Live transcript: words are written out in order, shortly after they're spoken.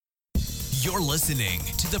You're listening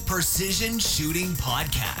to the Precision Shooting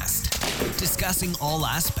Podcast, discussing all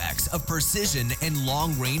aspects of precision and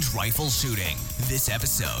long-range rifle shooting. This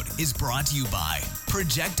episode is brought to you by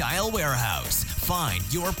Projectile Warehouse. Find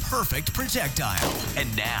your perfect projectile.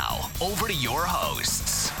 And now, over to your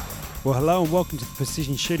hosts. Well, hello and welcome to the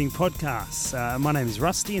Precision Shooting Podcast. My name is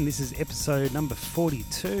Rusty and this is episode number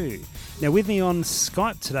 42. Now with me on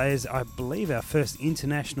Skype today is, I believe, our first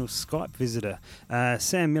international Skype visitor,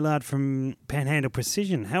 Sam Millard from Panhandle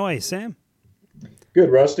Precision. How are you, Sam? Good,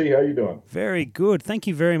 Rusty. How you doing? Very good. Thank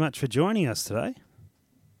you very much for joining us today.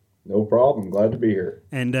 No problem. Glad to be here.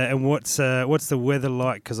 And what's the weather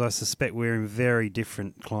like? Because I suspect we're in very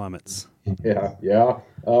different climates. Yeah.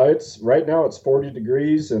 It's right now. It's 40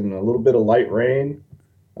 degrees and a little bit of light rain.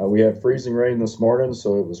 We had freezing rain this morning,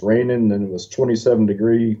 so it was raining, and it was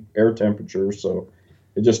 27-degree air temperature. So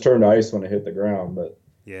it just turned to ice when it hit the ground. But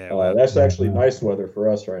that's actually nice weather for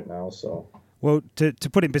us right now. So. Well, to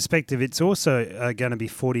put it in perspective, it's also going to be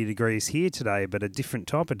 40 degrees here today, but a different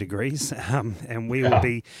type of degrees. And we will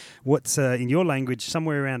be, what's in your language,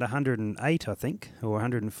 somewhere around 108, I think, or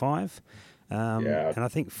 105. And I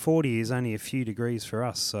think 40 is only a few degrees for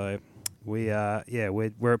us. So we're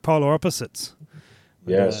at polar opposites.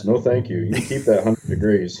 Yes, no thank you. You keep that 100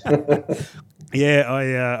 degrees. Yeah,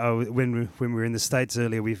 I when we were in the States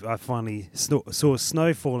earlier, I finally saw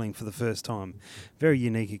snow falling for the first time. Very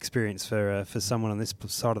unique experience for someone on this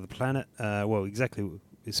side of the planet.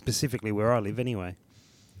 Specifically where I live anyway.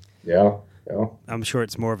 Yeah. I'm sure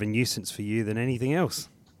it's more of a nuisance for you than anything else.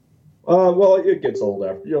 Well, it gets old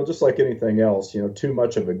after, just like anything else, too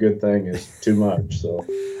much of a good thing is too much. So.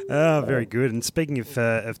 Very good. And speaking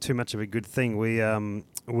of too much of a good thing,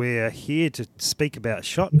 we're here to speak about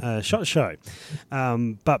SHOT Show.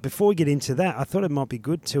 But before we get into that, I thought it might be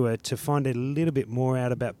good to find a little bit more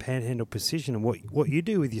out about Panhandle Precision and what you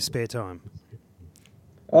do with your spare time.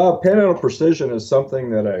 Panhandle Precision is something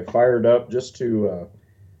that I fired up just to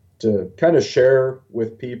kind of share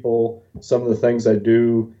with people some of the things I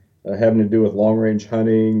do having to do with long-range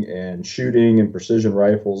hunting and shooting and precision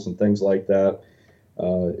rifles and things like that.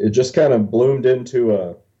 It just kind of bloomed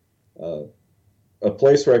into a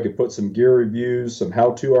place where I could put some gear reviews, some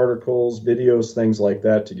how-to articles, videos, things like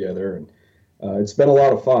that together, and it's been a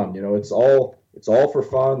lot of fun. It's all for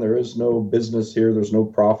fun. There is no business here. There's no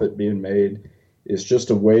profit being made. It's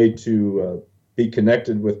just a way to be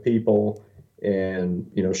connected with people and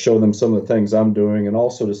show them some of the things I'm doing, and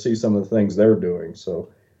also to see some of the things they're doing.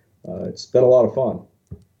 So it's been a lot of fun.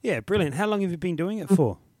 Yeah, brilliant. How long have you been doing it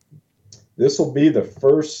for? This will be the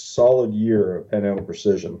first solid year of Panhandle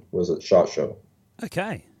Precision was at SHOT Show.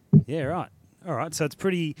 Okay. Yeah, right. All right. So it's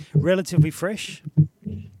pretty relatively fresh.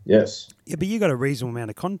 Yes. Yeah, but you got a reasonable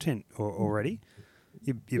amount of content already.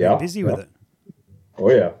 You've been busy with it.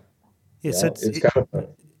 Oh yeah. Yeah. So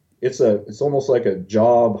it's almost like a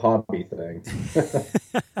job hobby thing.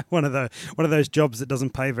 one of those jobs that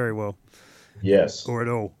doesn't pay very well. Yes. Or at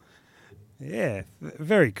all. Yeah,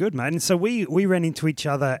 very good, mate. And so we ran into each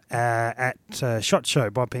other at SHOT Show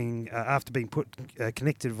by being after being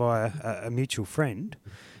connected via a mutual friend,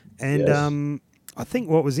 and yes. I think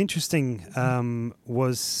what was interesting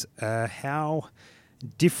was how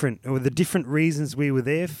different, or the different reasons we were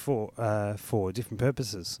there for different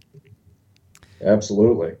purposes.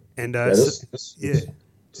 Absolutely. And this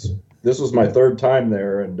was my third time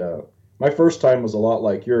there, and my first time was a lot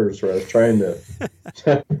like yours, where I was trying to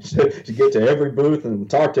get to every booth and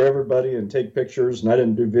talk to everybody and take pictures, and I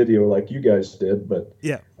didn't do video like you guys did. But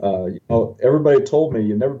everybody told me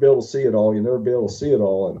you'd never be able to see it all. You never be able to see it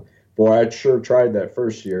all, and boy, I sure tried that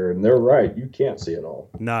first year, and they're right. You can't see it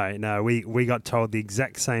all. No, we got told the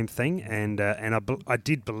exact same thing, and I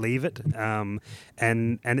did believe it,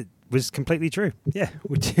 and it was completely true. Yeah,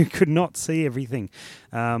 we could not see everything,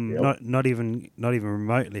 not even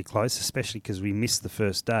remotely close, especially because we missed the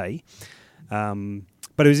first day.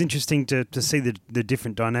 But it was interesting to see the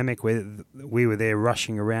different dynamic where we were there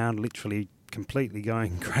rushing around, literally completely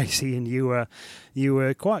going crazy, and you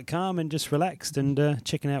were quite calm and just relaxed and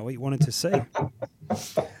checking out what you wanted to see.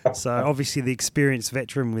 So obviously the experienced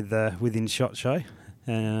veteran within SHOT Show,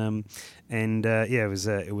 it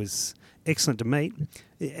was excellent to meet.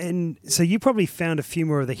 And so you probably found a few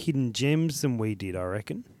more of the hidden gems than we did, I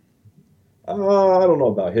reckon. I don't know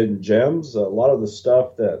about hidden gems. A lot of the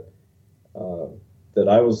stuff that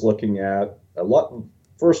I was looking at,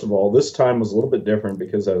 first of all, this time was a little bit different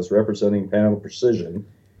because I was representing Panhandle Precision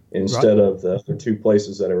instead of the other two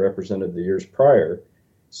places that I represented the years prior.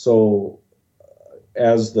 So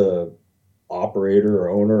as the operator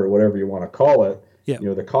or owner or whatever you want to call it,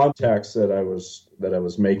 the contacts that I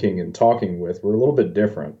was making and talking with were a little bit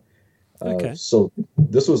different. Okay. So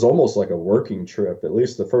this was almost like a working trip, at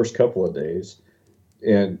least the first couple of days.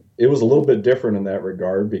 And it was a little bit different in that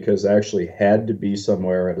regard because I actually had to be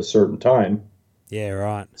somewhere at a certain time. Yeah,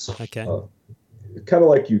 right. So, Okay. kind of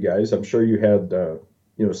like you guys, I'm sure you had,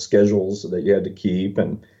 schedules that you had to keep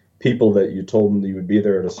and people that you told them that you would be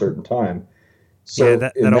there at a certain time. Yeah, So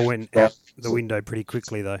that all went out the window pretty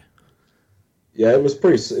quickly, though. yeah, it was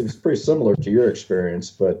pretty similar to your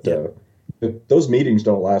experience, but Yep. those meetings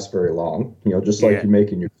don't last very long. Just like Yeah. you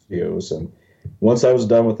make in your videos. And once I was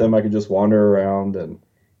done with them, I could just wander around and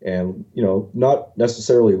not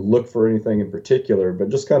necessarily look for anything in particular, but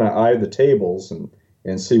just kind of eye the tables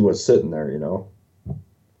and see what's sitting there.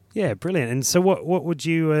 Yeah, brilliant. And so, what would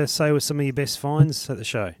you say were some of your best finds at the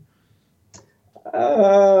show?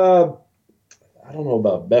 Uh, I don't know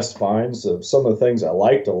about best finds. Of some of the things I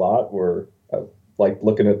liked a lot were like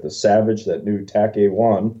looking at the Savage, that new TAC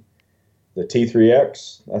A1, the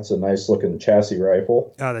T3X. That's a nice looking chassis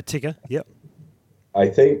rifle. Oh, the Ticker. Yep. I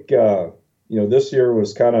think this year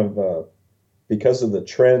was kind of because of the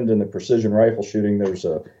trend in the precision rifle shooting. There's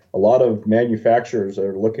a lot of manufacturers that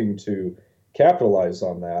are looking to capitalize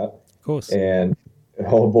on that. Of course. And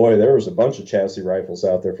oh boy, there was a bunch of chassis rifles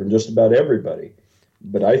out there from just about everybody.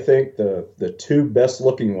 But I think the two best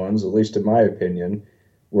looking ones, at least in my opinion,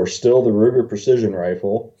 were still the Ruger Precision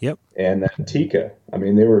Rifle. Yep. And that Tikka. I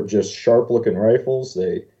mean, they were just sharp looking rifles.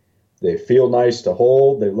 They feel nice to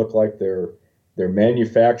hold. They look like they're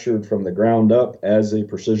manufactured from the ground up as a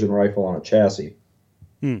precision rifle on a chassis.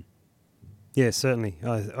 Yeah, certainly.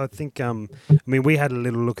 I think. I mean, we had a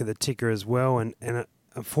little look at the Ticker as well, and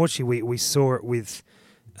unfortunately, we saw it with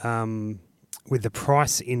the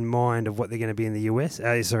price in mind of what they're going to be in the US.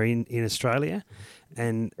 In Australia,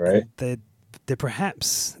 and Right. they're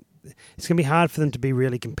perhaps. It's going to be hard for them to be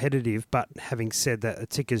really competitive, but having said that, the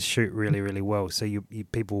Tickers shoot really, really well, so you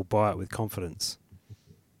people will buy it with confidence.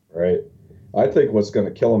 Right. I think what's going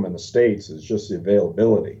to kill them in the States is just the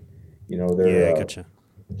availability. Gotcha.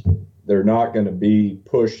 They're not going to be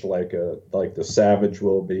pushed like the Savage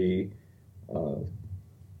will be,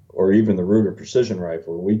 or even the Ruger Precision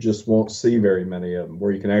Rifle. We just won't see very many of them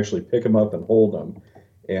where you can actually pick them up and hold them.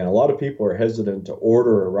 And a lot of people are hesitant to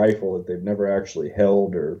order a rifle that they've never actually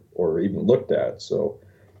held or even looked at. So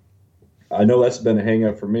I know that's been a hang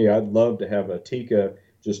up for me. I'd love to have a Tikka,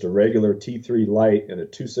 just a regular T3 light and a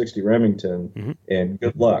 260 Remington, and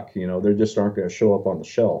good luck. They just aren't going to show up on the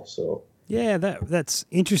shelf. So yeah, that's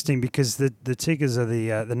interesting because the Tickers are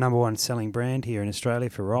the number one selling brand here in Australia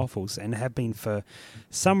for rifles and have been for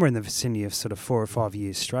somewhere in the vicinity of sort of 4 or 5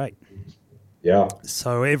 years straight. Yeah.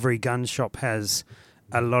 So every gun shop has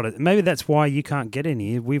a lot of. Maybe that's why you can't get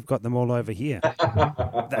any. We've got them all over here.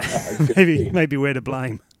 maybe we're to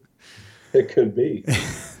blame. It could be.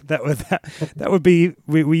 That would be.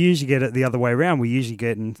 We usually get it the other way around. We usually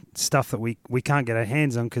get stuff that we can't get our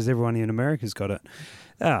hands on because everyone in America's got it.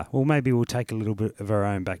 Well, maybe we'll take a little bit of our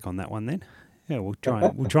own back on that one then. Yeah, we'll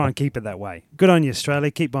try and keep it that way. Good on you,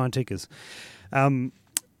 Australia. Keep buying Tickers. And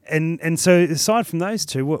so aside from those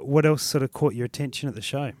two, what else sort of caught your attention at the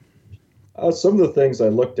show? Some of the things I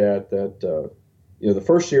looked at that, the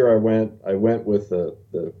first year I went with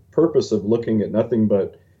the purpose of looking at nothing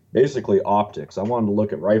but basically optics. I wanted to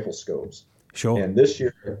look at rifle scopes. Sure. And this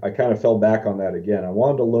year I kind of fell back on that again. I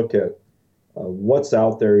wanted to look at what's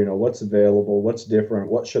out there, what's available, what's different,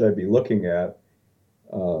 what should I be looking at?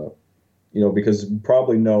 Because you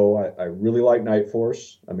probably know I really like Night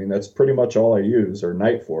Force. I mean, that's pretty much all I use, or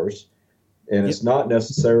Night Force. And it's not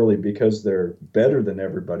necessarily because they're better than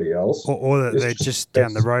everybody else. Or that they're just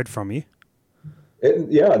down the road from you.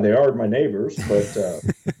 Yeah, they are my neighbors, but,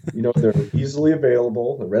 they're easily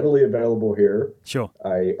available. They're readily available here. Sure.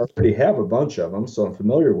 I already have a bunch of them, so I'm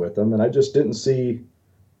familiar with them, and I just didn't see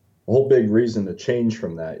a whole big reason to change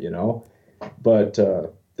from that, But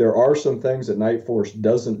there are some things that Night Force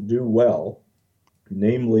doesn't do well,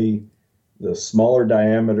 namely the smaller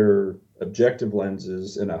diameter objective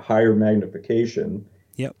lenses and a higher magnification.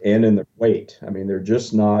 Yep. And in their weight. I mean, they're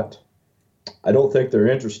just not, I don't think they're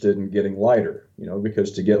interested in getting lighter,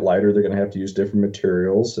 because to get lighter, they're going to have to use different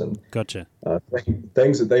materials and Gotcha.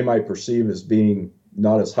 Things that they might perceive as being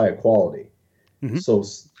not as high quality. Mm-hmm. So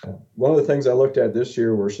one of the things I looked at this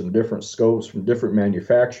year were some different scopes from different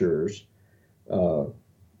manufacturers.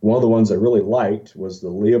 One of the ones I really liked was the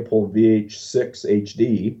Leupold VH6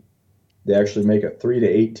 HD. They actually make a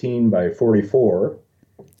 3-18 by 44.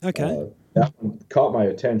 Okay. That one caught my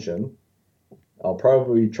attention. I'll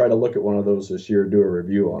probably try to look at one of those this year, do a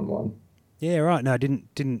review on one. Yeah, right. No,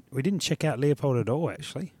 we didn't check out Leupold at all,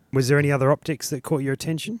 actually. Was there any other optics that caught your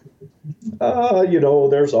attention?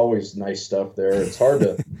 There's always nice stuff there. It's hard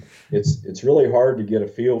to, it's really hard to get a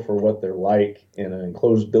feel for what they're like in an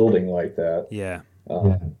enclosed building like that. Yeah.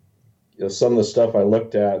 Some of the stuff I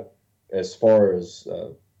looked at as far as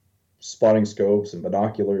spotting scopes and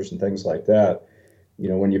binoculars and things like that,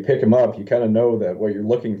 when you pick them up, you kind of know that what you're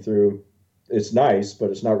looking through, it's nice, but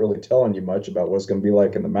it's not really telling you much about what's going to be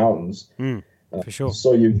like in the mountains. For sure.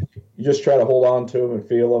 So you just try to hold on to them and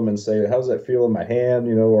feel them and say, how does that feel in my hand?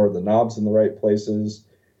 Are the knobs in the right places?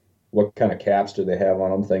 What kind of caps do they have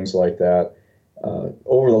on them? Things like that.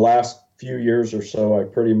 Over the last few years or so, I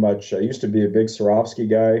used to be a big Swarovski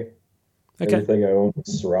guy. Okay. Everything I owned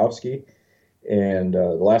was Swarovski. And the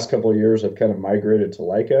last couple of years, I've kind of migrated to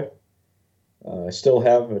Leica. I still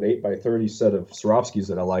have an 8x30 set of Swarovskis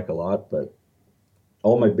that I like a lot, but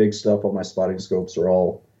all my big stuff, all my spotting scopes are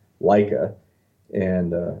all Leica.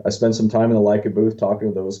 And I spent some time in the Leica booth talking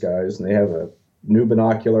to those guys, and they have a new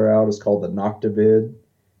binocular out. It's called the Noctavid,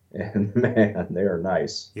 and man, they are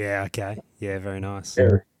nice. Yeah, okay. Yeah, very nice.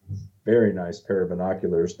 Very, very nice pair of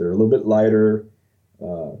binoculars. They're a little bit lighter.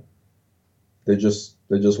 They just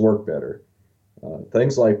work better.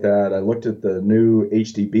 Things like that. I looked at the new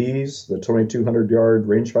HDBs, the 2200-yard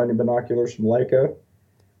range-finding binoculars from Leica.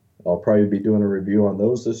 I'll probably be doing a review on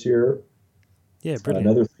those this year. Yeah, brilliant.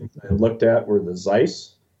 Another thing I looked at were the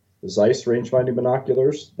Zeiss range-finding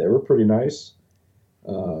binoculars. They were pretty nice.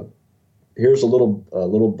 Here's a little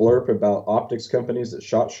blurb about optics companies at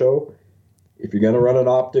SHOT Show. If you're going to run an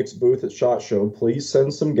optics booth at SHOT Show, please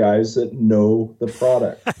send some guys that know the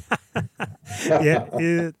product.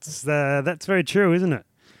 Yeah, that's very true, isn't it?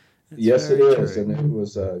 Yes, it is. And it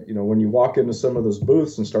was, when you walk into some of those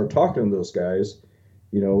booths and start talking to those guys,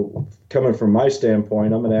 coming from my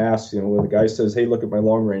standpoint, I'm going to ask, when the guy says, hey, look at my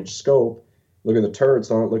long range scope, look at the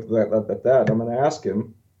turrets on it, look at that. I'm going to ask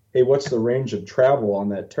him, hey, what's the range of travel on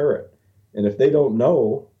that turret? And if they don't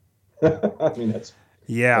know, I mean, that's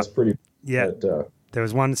pretty. Yeah. But, there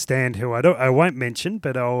was one stand who I won't mention,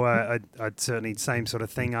 but I'd certainly same sort of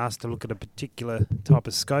thing. Asked to look at a particular type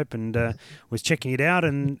of scope and was checking it out,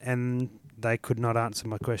 and they could not answer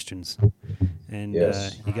my questions. And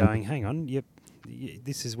yes. You're going, hang on, yep,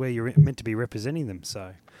 this is where you're meant to be representing them.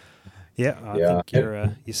 So, I think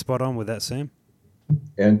you're spot on with that, Sam.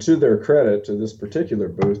 And to their credit, to this particular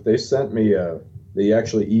booth, they sent me they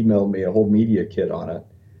actually emailed me a whole media kit on it.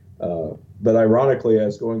 But ironically, I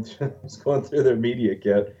was going through their media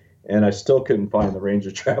kit, and I still couldn't find the range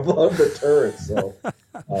of travel of the turret. So,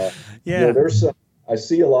 there's I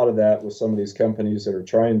see a lot of that with some of these companies that are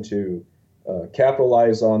trying to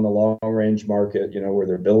capitalize on the long range market. Where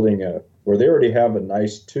they're building where they already have a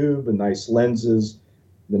nice tube, and nice lenses,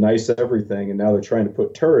 the nice everything, and now they're trying to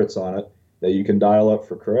put turrets on it that you can dial up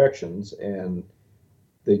for corrections, and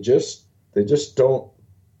they just don't.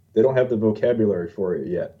 They don't have the vocabulary for it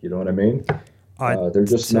yet. You know what I mean? They're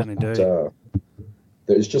just not.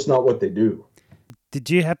 It's just not what they do. Did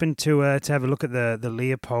you happen to have a look at the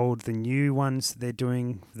Leopold, the new ones they're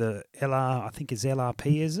doing? The LR, I think is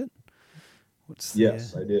LRP, is it?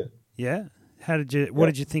 Yes, I did. Yeah. What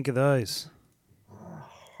did you think of those?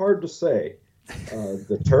 Hard to say.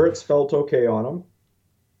 The turrets felt okay on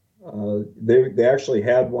them. They actually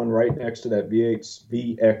had one right next to that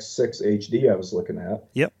VX6 HD I was looking at.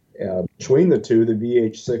 Yep. Between the two, the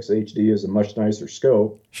VH6 HD is a much nicer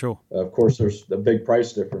scope. Sure. Of course, there's a big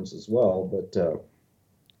price difference as well, but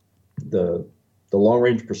the long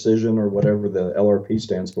range precision, or whatever the LRP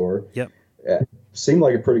stands for, seemed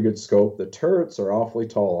like a pretty good scope. The turrets are awfully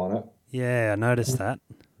tall on it. Yeah, I noticed that.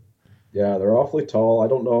 Yeah, they're awfully tall. I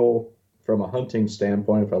don't know from a hunting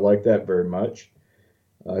standpoint if I like that very much.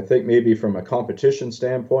 I think maybe from a competition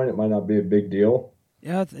standpoint, it might not be a big deal.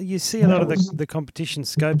 Yeah, you see a lot of the competition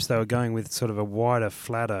scopes, though, are going with sort of a wider,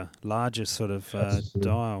 flatter, larger sort of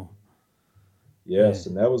dial. Yes,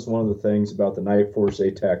 and that was one of the things about the Night Force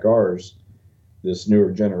ATAC Rs, this newer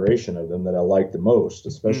generation of them, that I like the most,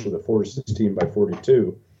 especially the 4-16 by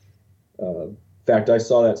 42. In fact, I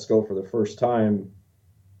saw that scope for the first time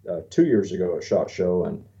 2 years ago at SHOT Show,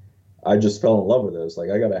 and I just fell in love with it. It's like,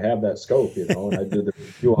 I got to have that scope, and I did the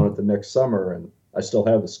review on it the next summer, and I still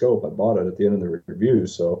have the scope. I bought it at the end of the review.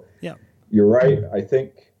 So You're right. I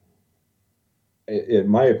think, in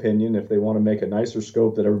my opinion, if they want to make a nicer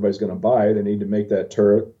scope that everybody's going to buy, they need to make that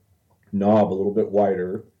turret knob a little bit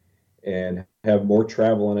wider and have more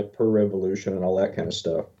travel in it per revolution and all that kind of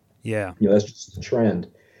stuff. Yeah. That's just the trend.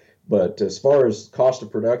 But as far as cost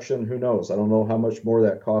of production, who knows? I don't know how much more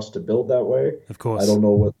that costs to build that way. Of course. I don't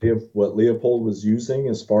know what Leopold was using,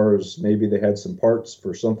 as far as maybe they had some parts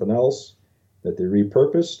for something else that they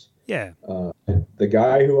repurposed. Yeah. The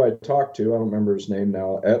guy who I talked to, I don't remember his name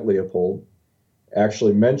now, at Leopold,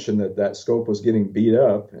 actually mentioned that scope was getting beat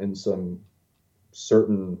up in some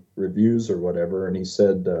certain reviews or whatever, and he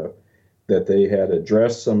said that they had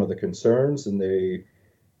addressed some of the concerns and they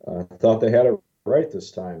thought they had it right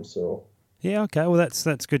this time. So yeah, okay. Well,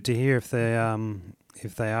 that's good to hear. If they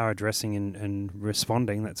are addressing and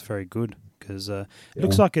responding, that's very good because it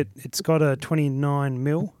looks like it's got a 29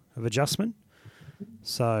 mil of adjustment.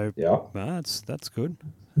 So yeah, that's good.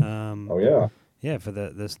 oh yeah. Yeah, for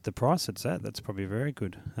the price it's at, that's probably very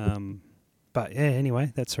good. But yeah,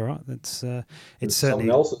 anyway, that's all right. That's it's certainly Something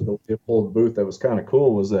else at the Leopold booth that was kind of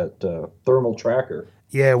cool was that thermal tracker.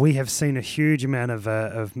 Yeah, we have seen a huge amount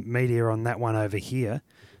of media on that one over here.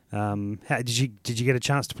 Did you get a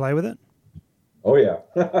chance to play with it? Oh yeah,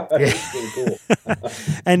 Yeah. it's really cool.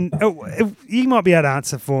 And you might be able to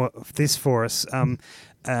answer this for us.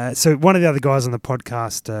 So one of the other guys on the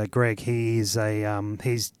podcast, Greg,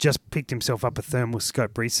 he's just picked himself up a thermal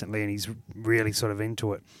scope recently, and he's really sort of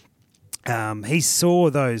into it. He saw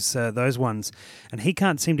those ones, and he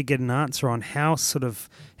can't seem to get an answer on how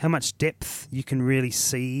much depth you can really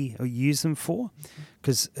see or use them for,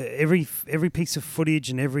 because every piece of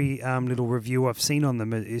footage and every little review I've seen on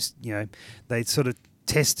them is, they sort of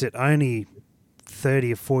test it only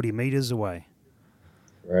 30 or 40 meters away.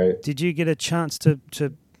 Right. Did you get a chance to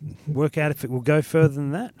work out if it will go further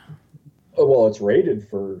than that? Oh, well, it's rated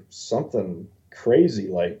for something crazy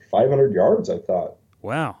like 500 yards, I thought.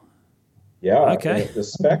 Wow. Yeah. Okay. The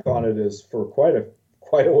spec on it is for quite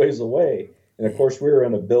a ways away. And of course, we were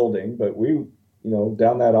in a building, but we,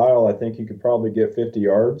 down that aisle, I think you could probably get 50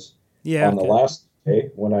 yards. Yeah. On the last day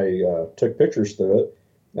when I took pictures through it,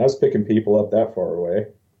 I was picking people up that far away.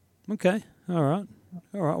 Okay. All right.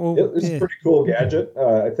 Well, it's a pretty cool gadget.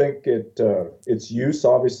 I think its use,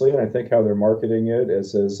 obviously, and I think how they're marketing it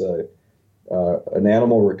as an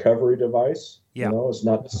animal recovery device. Yeah. It's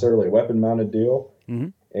not necessarily a weapon-mounted deal. Mm-hmm.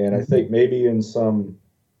 And I think maybe in some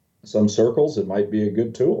circles it might be a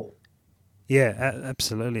good tool. Yeah,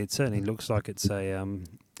 absolutely. It certainly looks like it's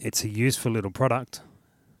a useful little product.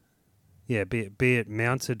 Yeah, be it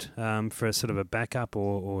mounted for a sort of a backup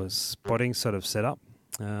or spotting sort of setup,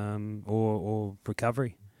 or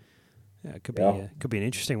recovery. Yeah, it could be an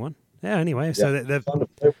interesting one. Yeah. Anyway, so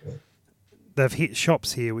they've hit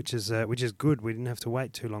shops here, which is good. We didn't have to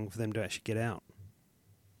wait too long for them to actually get out.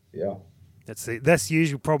 Yeah. That's the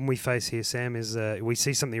usual problem we face here, Sam, is we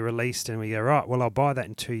see something released and we go, right, well, I'll buy that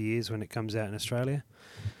in 2 years when it comes out in Australia.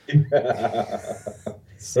 Hey,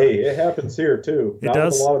 it happens here too. It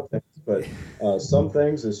does. With a lot of things, but some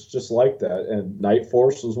things it's just like that. And Night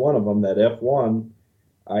Force was one of them. That F1,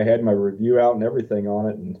 I had my review out and everything on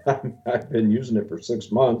it, and I've been using it for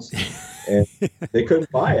 6 months, and they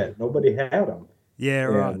couldn't buy it. Nobody had them. Yeah,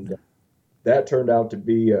 right. And that turned out to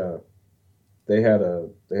be they had a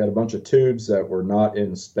bunch of tubes that were not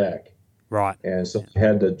in spec. Right. And so they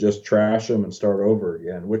had to just trash them and start over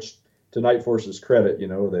again, which to Night Force's credit,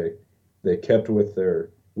 they kept with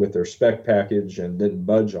their spec package and didn't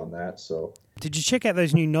budge on that. So did you check out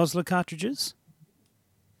those new Nosler cartridges?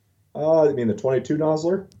 I mean the 22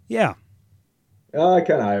 Nosler? Yeah. I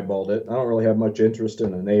kind of eyeballed it. I don't really have much interest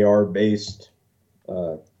in an AR based,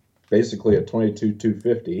 basically a 22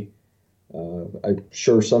 250. I'm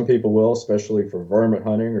sure some people will, especially for varmint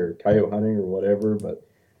hunting or coyote hunting or whatever, but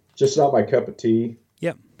just not my cup of tea.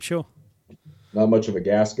 Yep, sure. Not much of a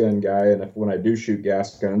gas gun guy, and when I do shoot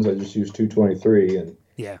gas guns, I just use 223. And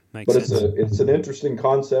yeah, makes sense. But it's an interesting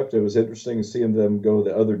concept. It was interesting seeing them go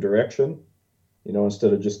the other direction,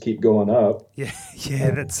 instead of just keep going up. Yeah,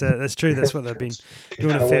 that's true. That's what they've been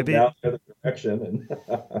doing a fair bit. Down the other direction,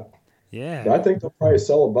 and yeah. But I think they'll probably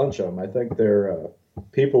sell a bunch of them. I think they're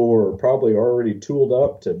people were probably already tooled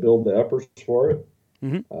up to build the uppers for it.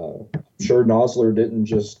 Mm-hmm. I'm sure Nosler didn't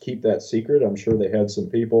just keep that secret. I'm sure they had some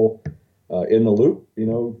people in the loop,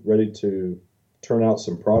 ready to turn out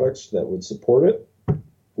some products that would support it,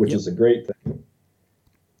 which is a great thing.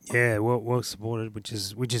 Yeah, well supported, which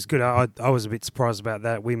is good. I was a bit surprised about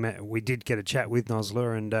that. We did get a chat with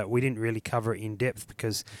Nosler, and we didn't really cover it in depth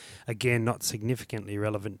because, again, not significantly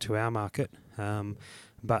relevant to our market.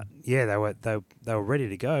 But yeah, they were ready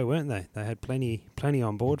to go, weren't they? They had plenty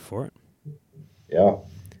on board for it. Yeah.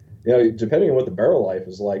 Depending on what the barrel life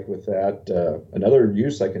is like with that, another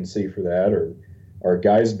use I can see for that are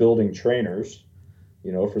guys building trainers,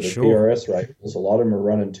 for the PRS rifles. A lot of them are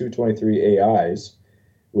running 223 AIs,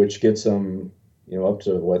 which gets them, up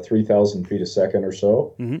to 3,000 feet a second or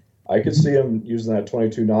so. Mm-hmm. I could see them using that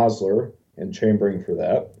 22 Nosler and chambering for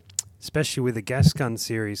that. Especially with the gas gun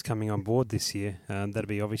series coming on board this year, that'll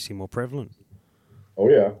be obviously more prevalent. Oh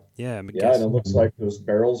yeah. Yeah, I'm Yeah, and it guessing. looks like those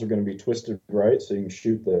barrels are going to be twisted right, so you can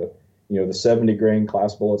shoot the 70 grain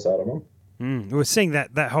class bullets out of them. We're seeing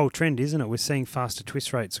that whole trend, isn't it? We're seeing faster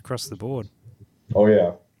twist rates across the board. Oh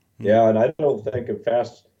yeah, Mm. yeah, and I don't think of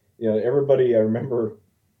fast. Everybody. I remember,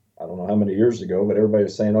 I don't know how many years ago, but everybody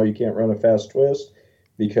was saying, "Oh, you can't run a fast twist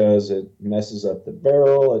because it messes up the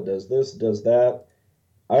barrel. It does this, it does that."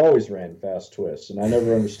 I always ran fast twists, and I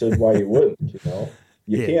never understood why you wouldn't.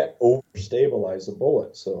 You Yeah, can't overstabilize a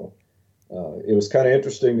bullet, so. It was kind of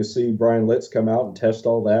interesting to see Brian Litz come out and test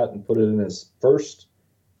all that and put it in his first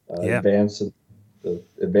yeah. the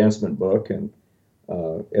advancement book, and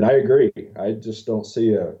I agree. I just don't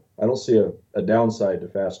see a downside to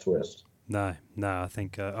fast twist. No, I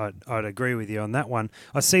think I'd agree with you on that one.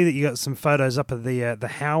 I see that you got some photos up of the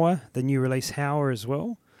Hauer, the new release Hauer as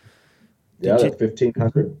well. Yeah, Did you? that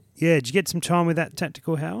 1500. Yeah, did you get some time with that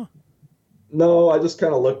tactical Hauer? No, I just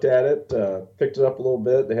kind of looked at it, picked it up a little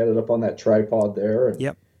bit. They had it up on that tripod there, and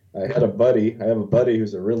Yep. I had a buddy. I have a buddy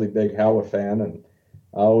who's a really big Howa fan, and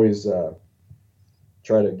I always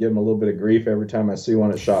try to give him a little bit of grief every time I see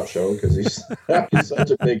one at SHOT Show because he's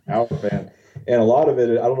such a big Howa fan. And a lot of it,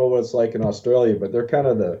 I don't know what it's like in Australia, but they're kind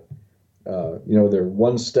of they're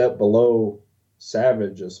one step below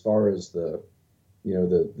Savage as far as the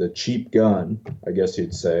cheap gun, I guess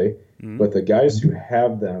you'd say. Mm. But the guys who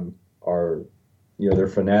have them are, they're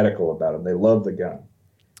fanatical about them. They love the gun.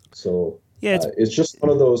 So Yeah, it's just one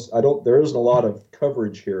of those. There isn't a lot of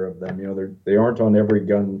coverage here of them. They aren't on every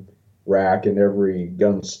gun rack in every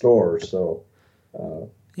gun store. So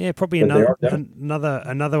yeah, probably but they are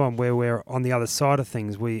another one where we're on the other side of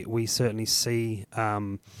things. We certainly see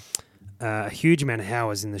a huge amount of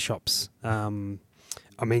Howers in the shops. I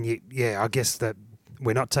mean, I guess that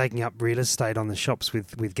we're not taking up real estate on the shops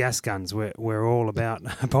with gas guns. We're all about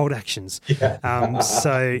bolt actions. Yeah.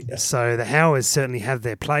 So the Howers certainly have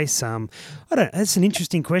their place. I don't. That's an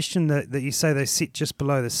interesting question that you say they sit just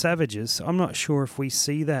below the Savages. I'm not sure if we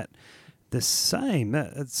see that the same.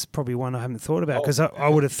 That's probably one I haven't thought about because I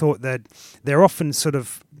would have thought that they're often sort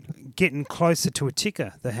of getting closer to a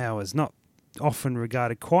ticker. The Howers, not often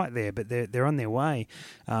regarded quite there, but they're on their way.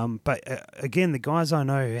 But again, the guys I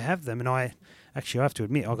know who have them, and I have to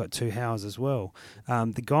admit, I've got two Howers as well.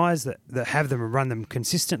 The guys that have them and run them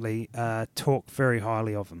consistently talk very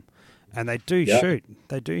highly of them, and they do shoot.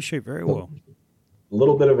 They do shoot very well. A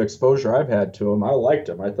little bit of exposure I've had to them. I liked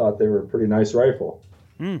them. I thought they were a pretty nice rifle.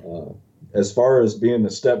 As far as being a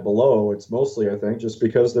step below, it's mostly, I think, just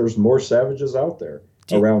because there's more Savages out there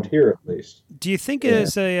around here, at least. Do you think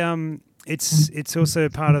it's it's also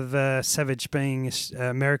part of Savage being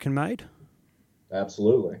American made?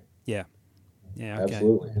 Absolutely. Yeah. Yeah. Okay.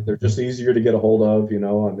 Absolutely. They're just easier to get a hold of.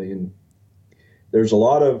 I mean, there's a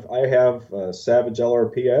lot of. I have Savage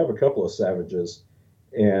LRP. I have a couple of Savages,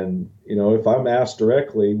 and if I'm asked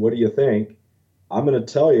directly, what do you think? I'm going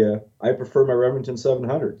to tell you, I prefer my Remington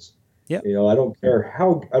 700s. Yep. I don't care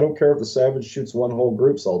if the Savage shoots one whole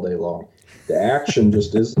groups all day long. The action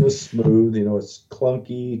just isn't as smooth. It's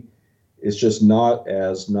clunky. It's just not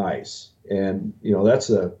as nice. And that's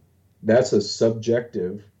a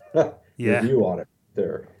subjective review on it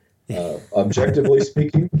there. Objectively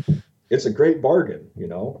speaking, it's a great bargain.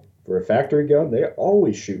 For a factory gun, they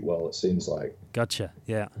always shoot well. It seems like. Gotcha.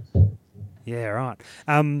 Yeah. Yeah. Right.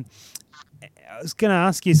 I was going to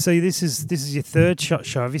ask you. So this is your third SHOT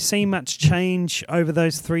Show. Have you seen much change over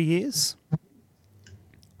those 3 years?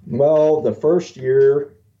 Well, the first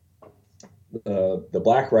year, the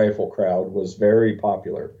black rifle crowd was very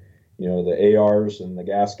popular. The ARs and the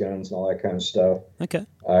gas guns and all that kind of stuff. Okay.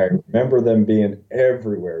 I remember them being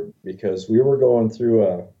everywhere because we were going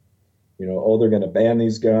through they're going to ban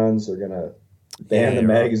these guns. They're going to ban the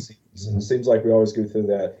magazines. Right. And it seems like we always go through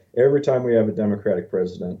that every time we have a Democratic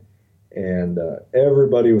president. And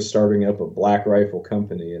everybody was starting up a black rifle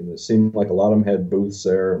company, and it seemed like a lot of them had booths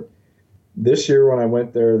there. This year when I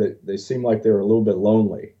went there, they seemed like they were a little bit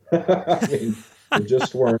lonely. I mean, they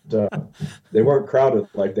just weren't crowded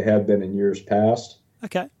like they had been in years past.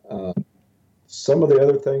 Okay. Some of the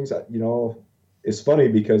other things, it's funny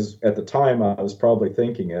because at the time I was probably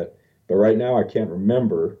thinking it, but right now I can't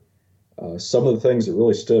remember some of the things that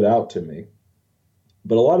really stood out to me.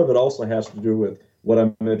 But a lot of it also has to do with what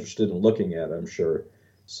I'm interested in looking at, I'm sure.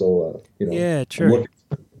 So, yeah, true.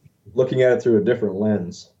 Looking at it through a different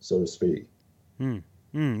lens, so to speak.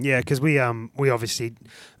 Yeah, because we obviously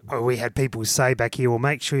we had people say back here, well,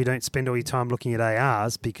 make sure you don't spend all your time looking at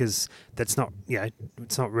ARs because that's not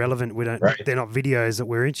it's not relevant. We don't. Right. They're not videos that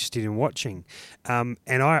we're interested in watching. And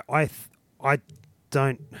I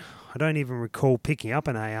I don't even recall picking up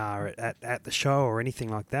an AR at the show or anything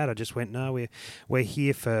like that. I just went, no, we're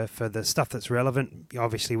here for the stuff that's relevant,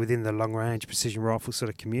 obviously within the long range precision rifle sort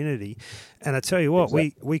of community. And I tell you what,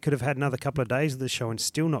 Exactly. we could have had another couple of days of the show and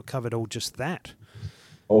still not covered all just that.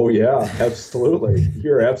 Oh yeah, absolutely.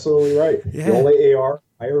 You're absolutely right. Yeah. The only AR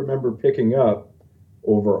I remember picking up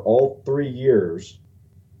over all 3 years,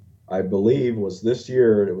 I believe, was this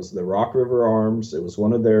year. It was the Rock River Arms. It was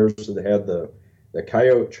one of theirs. So they had the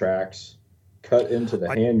coyote tracks cut into the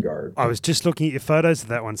handguard. I was just looking at your photos of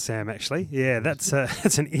that one, Sam. Actually, yeah, that's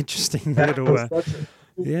an interesting That little. was such a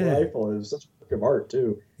cool yeah. rifle. It was such a work of art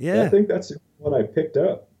too. Yeah. And I think that's the one I picked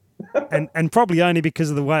up. and probably only because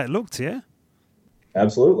of the way it looked. Yeah.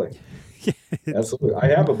 Absolutely. Yeah, Absolutely. I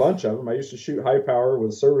have a bunch of them. I used to shoot high power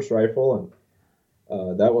with a service rifle,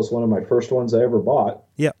 and that was one of my first ones I ever bought.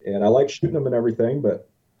 Yep. And I like shooting them and everything, but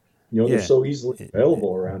Yeah. they're so easily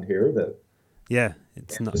available around here that Yeah,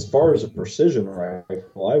 it's not. as far as a precision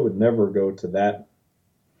rifle, I would never go to that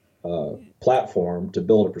platform to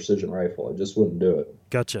build a precision rifle. I just wouldn't do it.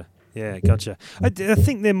 Gotcha. Yeah, gotcha. I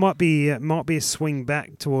think there might be a swing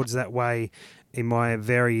back towards that way in my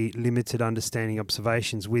very limited understanding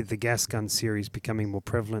observations with the gas gun series becoming more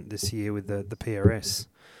prevalent this year with the PRS.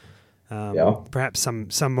 Perhaps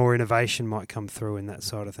some more innovation might come through in that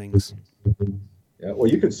side of things. Yeah, well,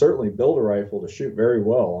 you could certainly build a rifle to shoot very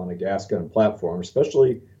well on a gas gun platform,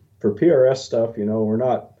 especially for PRS stuff. We're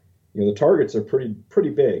not, the targets are pretty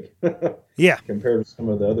big. Yeah. Compared to some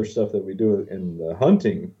of the other stuff that we do in the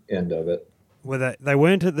hunting end of it. Well, they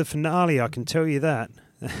weren't at the finale, I can tell you that.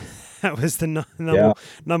 That was the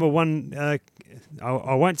number one,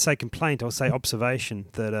 I won't say complaint, I'll say observation,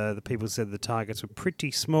 that the people said the targets were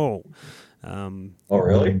pretty small. Oh,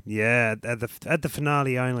 really? Yeah, at the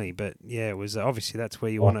finale only, but yeah, it was obviously that's where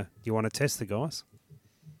you want to test the guys.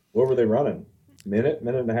 What were they running? Minute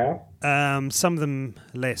and a half? Some of them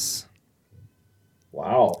less.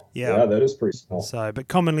 Wow. Yeah, that is pretty small. So, but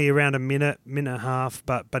commonly around a minute and a half,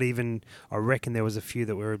 but even I reckon there was a few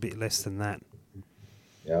that were a bit less than that.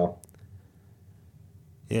 Yeah.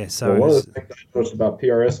 Yeah. So one of the things I noticed about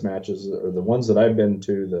PRS matches, or the ones that I've been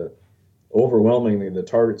to, overwhelmingly the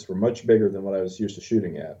targets were much bigger than what I was used to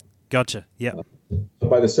shooting at. Gotcha. Yeah. But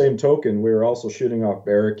by the same token, we were also shooting off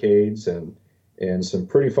barricades and some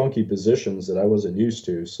pretty funky positions that I wasn't used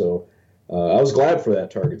to. So I was glad for that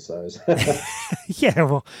target size. Yeah,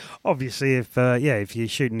 well, obviously, if you're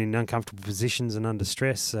shooting in uncomfortable positions and under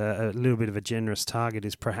stress, a little bit of a generous target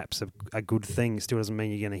is perhaps a good thing. Still doesn't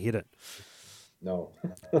mean you're going to hit it. No.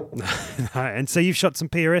 And so you've shot some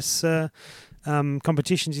PRS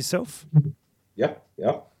competitions yourself? Yeah.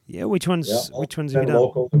 Yeah. Which ones? Yeah, which ones have you done?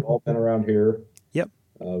 Local, they've all been around here. Yep.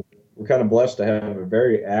 We're kind of blessed to have a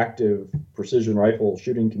very active precision rifle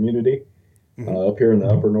shooting community up here in the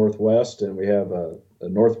upper Northwest, and we have a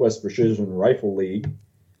Northwest Precision Rifle League,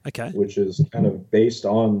 which is kind of based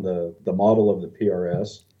on the model of the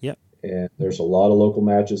PRS. Yep. And there's a lot of local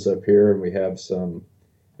matches up here, and we have some.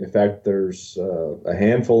 In fact, there's a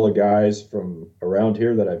handful of guys from around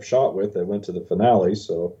here that I've shot with that went to the finale.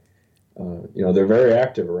 So, they're very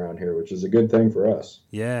active around here, which is a good thing for us.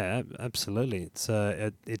 Yeah, absolutely. It's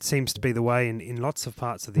it seems to be the way in lots of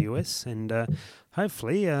parts of the US, and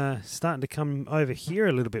hopefully starting to come over here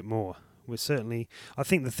a little bit more. We're certainly, I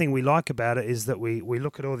think the thing we like about it is that we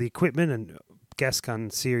look at all the equipment, and gas gun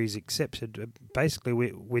series accepted. Basically,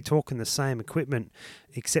 we're talking the same equipment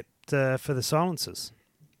except for the silencers.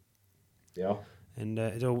 Yeah. And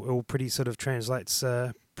it all pretty sort of translates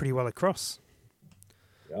pretty well across.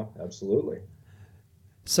 Yeah, absolutely.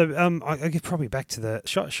 So I get probably back to the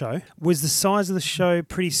SHOT Show. Was the size of the show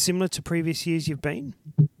pretty similar to previous years you've been?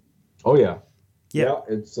 Oh, yeah. Yep.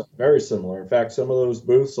 Yeah, it's very similar. In fact, some of those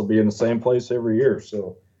booths will be in the same place every year.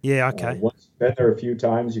 So yeah, okay. Once you've been there a few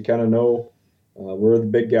times, you kind of know where the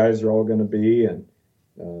big guys are all going to be. And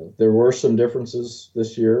there were some differences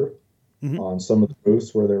this year on some of the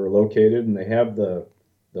booths where they were located, and they have the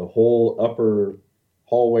whole upper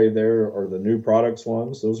hallway there, or the new products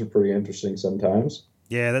ones. Those are pretty interesting sometimes.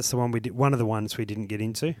 Yeah, that's the one we did. One of the ones we didn't get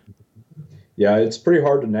into. Yeah, it's pretty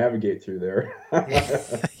hard to navigate through there.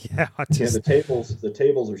 Yeah, the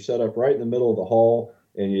tables are set up right in the middle of the hall,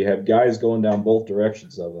 and you have guys going down both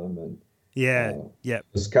directions of them. And yeah.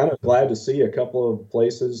 was kind of glad to see a couple of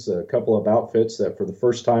places, a couple of outfits that for the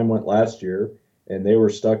first time went last year, and they were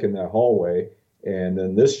stuck in that hallway. And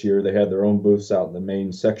then this year they had their own booths out in the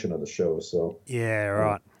main section of the show. So yeah,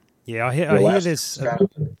 right. Yeah, I hear this. I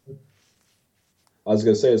was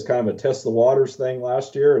going to say it's kind of a test the waters thing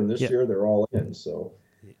last year, and this year they're all in. So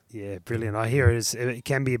yeah, brilliant. I hear it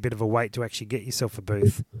can be a bit of a wait to actually get yourself a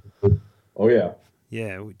booth. Oh yeah.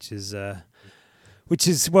 Yeah, which is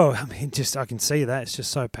well, I mean, just I can see that it's just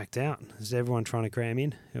so packed out. There's everyone trying to cram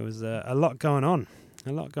in. It was a lot going on.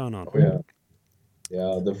 A lot going on. Oh, yeah.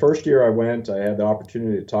 Yeah, the first year I went, I had the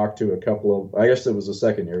opportunity to talk to a couple of, I guess it was the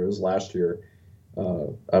second year, it was last year.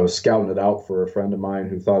 I was scouting it out for a friend of mine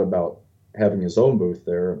who thought about having his own booth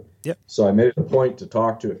there. Yep. So I made it a point to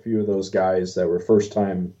talk to a few of those guys that were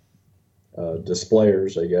first-time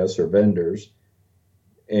displayers, I guess, or vendors.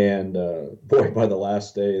 And boy, by the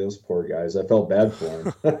last day, those poor guys, I felt bad for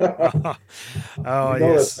them. Oh,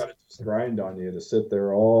 That's got to just grind on you to sit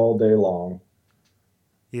there all day long.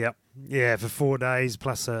 Yep. Yeah, for 4 days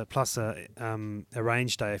plus a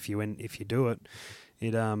range day if you do it.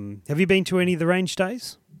 Have you been to any of the range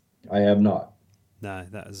days? I have not. No,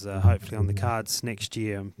 that is hopefully on the cards next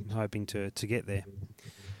year. I'm hoping to get there.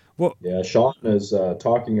 Well, yeah, Sean is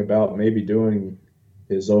talking about maybe doing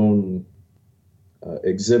his own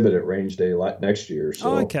exhibit at Range Day next year.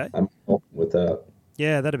 So okay. I'm open with that.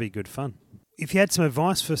 Yeah, that'd be good fun. If you had some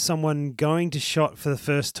advice for someone going to SHOT for the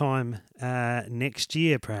first time next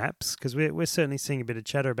year, perhaps, because we're certainly seeing a bit of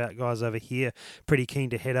chatter about guys over here pretty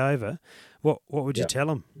keen to head over, what would you tell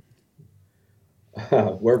them?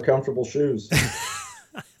 Wear comfortable shoes.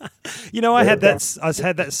 I had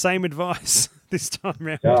that same advice this time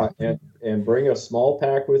around. Yeah, and bring a small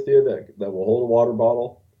pack with you that will hold a water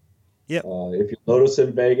bottle. Yep. If you notice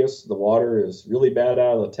in Vegas, the water is really bad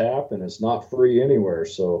out of the tap, and it's not free anywhere.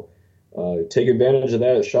 So take advantage of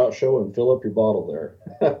that at SHOT Show and fill up your bottle there.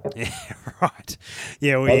 Yeah, right.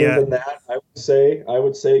 Yeah. Other than that, I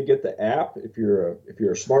would say get the app if you're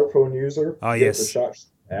a smartphone user. Oh, get yes. the SHOT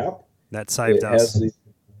app. That saved us. Has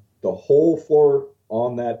the whole floor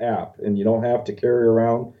on that app, and you don't have to carry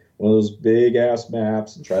around one of those big ass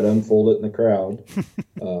maps and try to unfold it in the crowd.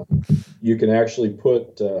 You can actually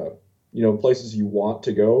put places you want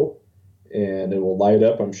to go, and it will light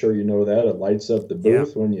up. I'm sure you know that it lights up the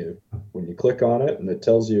booth when you click on it, and it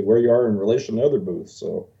tells you where you are in relation to other booths.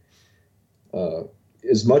 So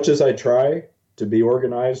as much as I try to be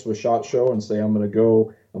organized with SHOT Show and say I'm going to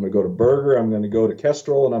go to Burger, I'm going to go to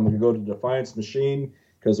Kestrel, and I'm going to go to Defiance Machine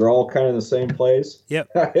because they're all kind of in the same place. Yep.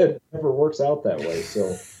 It never works out that way.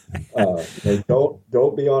 So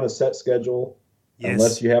don't be on a set schedule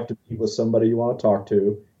unless you have to meet with somebody you want to talk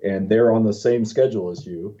to, and they're on the same schedule as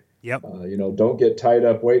you. Yep. Don't get tied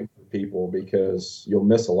up waiting for people because you'll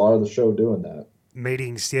miss a lot of the show doing that.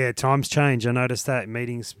 Meetings, times change. I noticed that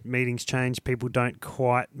meetings change. People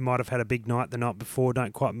might have had a big night the night before,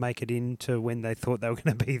 don't quite make it into when they thought they were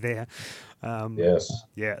going to be there. Yes.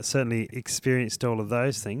 Yeah, certainly experienced all of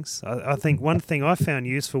those things. I think one thing I found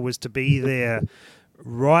useful was to be there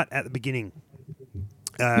right at the beginning.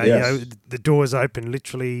 Yes. The doors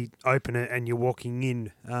literally open it, and you're walking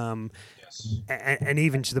in. And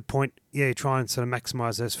even to the point, try and sort of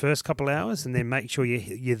maximise those first couple of hours, and then make sure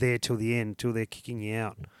you're there till the end, till they're kicking you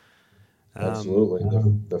out. Absolutely.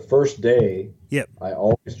 The first day, yep. I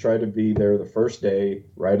always try to be there the first day,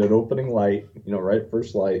 right at opening light, right at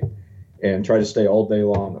first light, and try to stay all day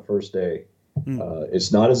long the first day.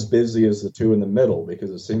 It's not as busy as the two in the middle because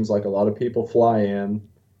it seems like a lot of people fly in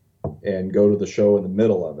and go to the show in the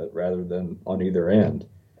middle of it rather than on either end.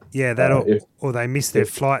 Yeah, or they miss their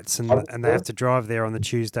flights and they have to drive there on the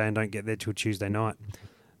Tuesday and don't get there till Tuesday night.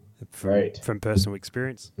 From personal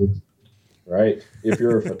experience. Right. If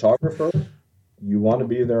you're a photographer, you want to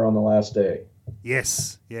be there on the last day.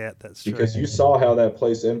 Yes. Yeah, that's true. Because you saw how that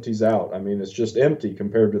place empties out. I mean, it's just empty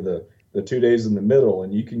compared to the 2 days in the middle,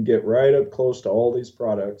 and you can get right up close to all these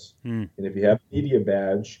products. And if you have a media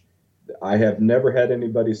badge, I have never had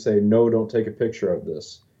anybody say, no, don't take a picture of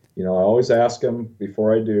this. I always ask them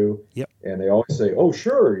before I do, and they always say, "Oh,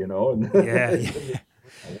 sure," And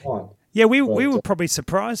Yeah, we were probably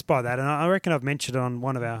surprised by that, and I reckon I've mentioned on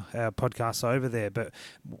one of our podcasts over there. But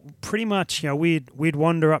pretty much, we'd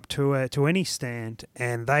wander up to any stand,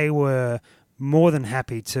 and they were more than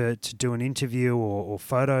happy to do an interview or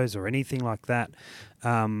photos or anything like that.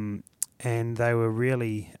 And they were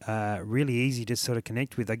really really easy to sort of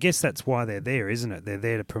connect with. I guess that's why they're there, isn't it? They're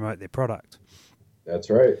there to promote their product.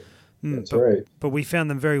 That's right. Right. But we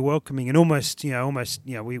found them very welcoming, and almost,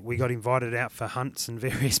 we got invited out for hunts and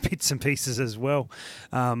various bits and pieces as well.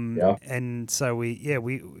 And so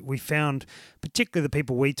we found, particularly the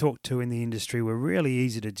people we talked to in the industry, were really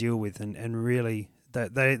easy to deal with, and really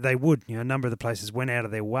they would. A number of the places went out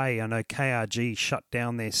of their way. I know KRG shut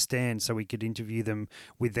down their stand so we could interview them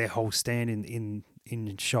with their whole stand in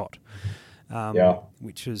SHOT.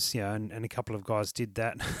 Which was, and a couple of guys did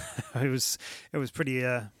that. It was pretty,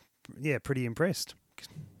 pretty impressed.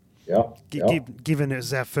 Yeah. Given it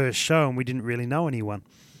was our first show and we didn't really know anyone.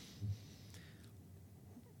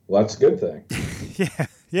 Well, that's a good thing.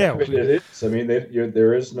 Yeah. I mean, it is. I mean,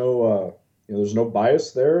 there is no, there's no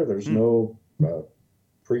bias there. There's no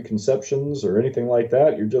preconceptions or anything like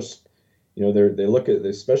that. You're just, they look at,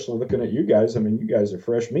 especially looking at you guys. I mean, you guys are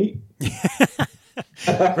fresh meat.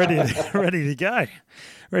 ready to go.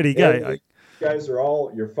 Ready to go. You guys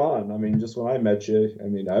are you're fun. I mean, just when I met you, I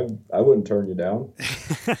mean, I wouldn't turn you down.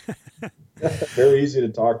 Very easy to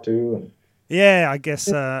talk to. And yeah, I guess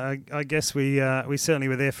we certainly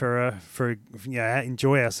were there for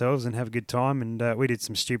enjoy ourselves and have a good time, and we did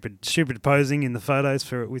some stupid posing in the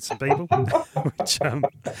photos with some people, which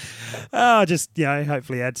just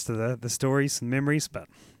hopefully adds to the stories and memories. But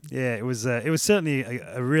yeah, it was certainly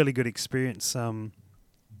a really good experience.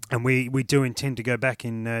 And we do intend to go back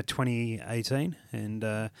in 2018,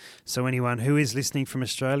 and so anyone who is listening from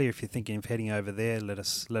Australia, if you're thinking of heading over there, let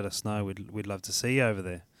us know. We'd love to see you over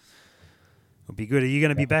there. It'll be good. Are you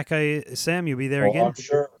going to be back, Sam? You'll be there again?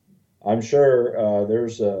 I'm sure.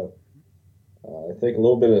 There's I think a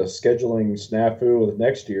little bit of scheduling snafu with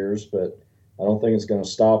next year's, but I don't think it's going to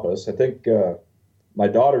stop us. I think my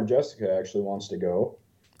daughter Jessica actually wants to go.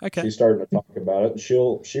 Okay. She's starting to talk about it.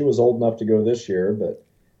 She was old enough to go this year, but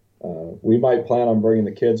we might plan on bringing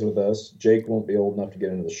the kids with us. Jake won't be old enough to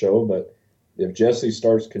get into the show, but if Jesse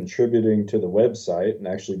starts contributing to the website and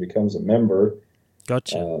actually becomes a member,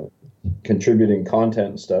 gotcha. Contributing content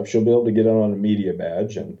and stuff, she'll be able to get on a media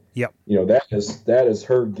badge, and yep. That is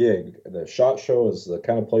her gig. The SHOT Show is the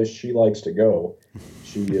kind of place she likes to go.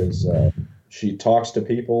 She talks to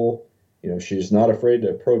people. She's not afraid to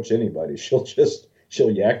approach anybody. She'll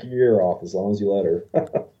yak your ear off as long as you let her.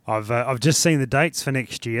 I've just seen the dates for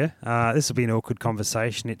next year. This will be an awkward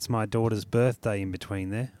conversation. It's my daughter's birthday in between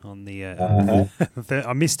there on the.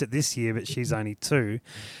 I missed it this year, but she's only 2.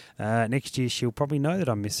 Next year she'll probably know that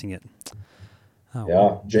I'm missing it. Oh, yeah,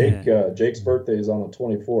 well, Jake's birthday is on the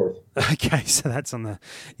 24th. Okay, so that's on the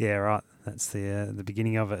right. That's the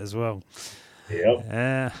beginning of it as well.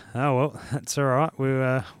 Yep. Oh well, that's all right.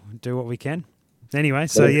 We'll do what we can. Anyway,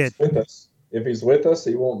 so yeah. If he's with us,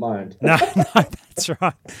 he won't mind. No, that's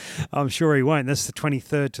right. I'm sure he won't. That's the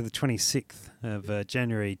 23rd to the 26th of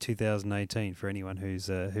January 2018 for anyone who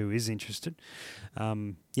is interested.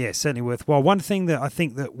 Certainly worthwhile. One thing that I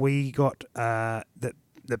think that we got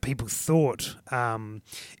that people thought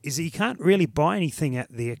is that you can't really buy anything at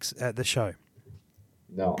the show.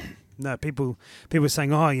 No. No, people were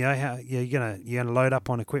saying, "Oh, you're gonna load up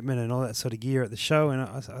on equipment and all that sort of gear at the show," and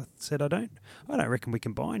I said, "I don't reckon we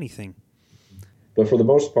can buy anything." But for the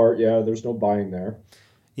most part, yeah, there's no buying there.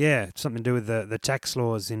 Yeah, something to do with the tax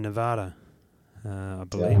laws in Nevada, I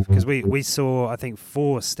believe, because we saw, I think,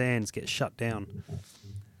 4 stands get shut down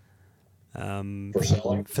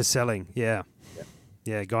for selling. Yeah,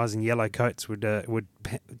 guys in yellow coats would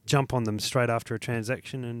jump on them straight after a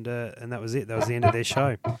transaction, and that was it. That was the end of their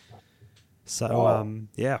show. So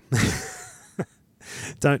yeah.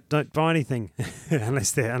 Don't buy anything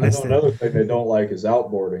unless they're. Another thing they don't like is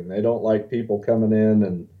outboarding. They don't like people coming in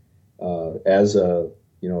and as a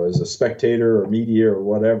spectator or media or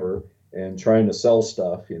whatever and trying to sell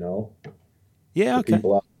stuff. Yeah. Okay.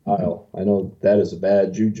 People out in the aisle. I know that is a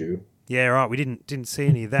bad juju. Yeah. Right. We didn't see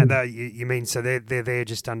any of that. You mean so they're there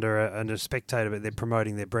just under a spectator, but they're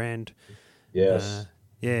promoting their brand. Yes.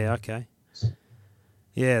 Yeah. Okay.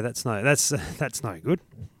 Yeah. That's no good.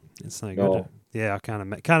 It's no good. Yeah, I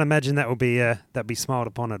can't imagine that would be that'd be smiled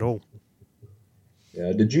upon at all.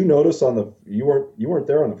 Yeah. Did you notice you weren't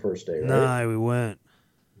there on the first day, right? No, we weren't.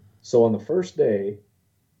 So on the first day,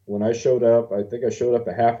 when I showed up, I think I showed up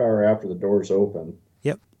a half hour after the doors opened.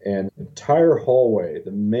 Yep. And the entire hallway,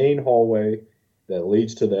 the main hallway that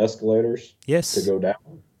leads to the escalators to go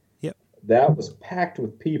down. Yep. That was packed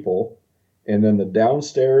with people, and then the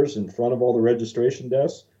downstairs in front of all the registration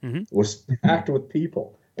desks was packed with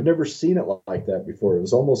people. I've never seen it like that before. It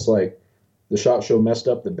was almost like the SHOT Show messed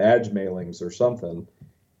up the badge mailings or something,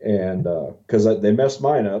 and because they messed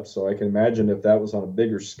mine up, so I can imagine if that was on a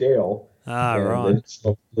bigger scale. Right.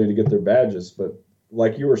 They to get their badges, but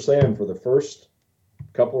like you were saying, for the first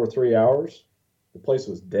couple or 3 hours, the place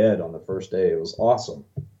was dead on the first day. It was awesome.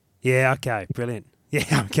 Yeah. Okay. Brilliant. Yeah,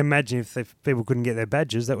 I can imagine if people couldn't get their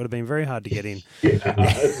badges, that would have been very hard to get in. Yeah,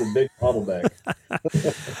 it's a big bottleneck.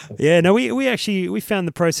 Yeah, no, we found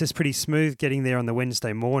the process pretty smooth getting there on the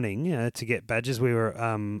Wednesday morning to get badges. We were,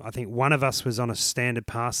 I think one of us was on a standard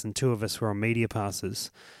pass and 2 of us were on media passes.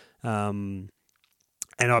 And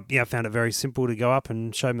I found it very simple to go up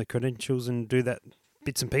and show them the credentials and do that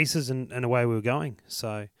bits and pieces, and away we were going.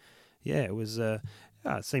 So, yeah, it was... it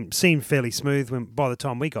seemed fairly smooth by the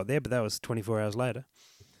time we got there, but that was 24 hours later.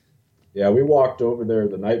 Yeah, we walked over there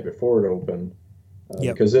the night before it opened.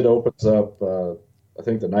 Yep. because it opens up, I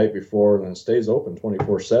think the night before, and then it stays open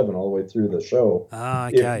 24/7 all the way through the show. Ah,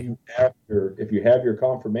 okay. If you have your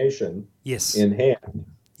confirmation Yes. in hand,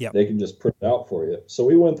 Yep. they can just print it out for you. So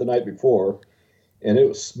we went the night before, and it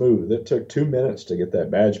was smooth. It took 2 minutes to get that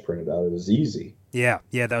badge printed out. It was easy. Yeah,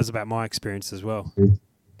 that was about my experience as well.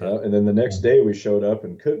 And then the next day we showed up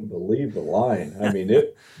and couldn't believe the line. I mean,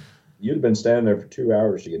 you'd have been standing there for 2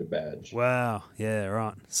 hours to get a badge. Wow. Yeah,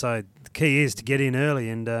 right. So the key is to get in early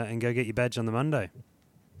and go get your badge on the Monday.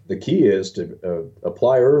 The key is to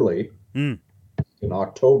apply early Mm. in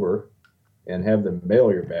October and have them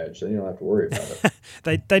mail your badge. Then you don't have to worry about it.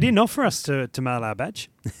 They didn't offer us to mail our badge.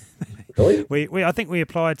 Really? We I think we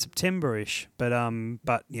applied September-ish, but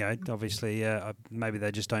obviously maybe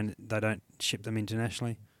they just don't ship them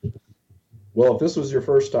internationally. Well, if this was your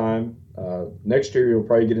first time, next year you'll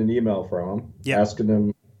probably get an email from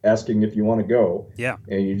them asking if you want to go. Yeah.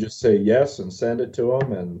 And you just say yes and send it to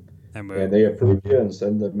them, and they approve you and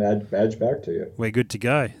send the badge back to you. We're good to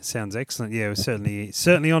go. Sounds excellent. Yeah, we're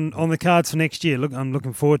certainly on the cards for next year. Look, I'm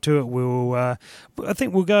looking forward to it. We'll I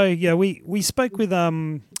think we'll go. Yeah, we spoke with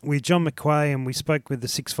John McQuay and we spoke with the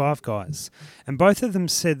 6'5" guys, and both of them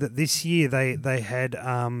said that this year they had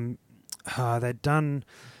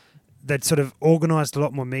they'd sort of organised a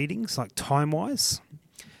lot more meetings, like time-wise,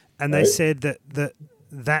 and they said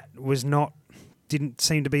that was didn't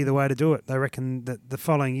seem to be the way to do it. They reckon that the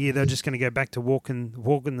following year they're just going to go back to walking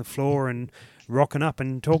the floor and rocking up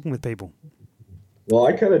and talking with people. Well,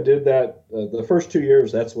 I kind of did that the first 2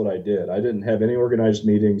 years. That's what I did. I didn't have any organized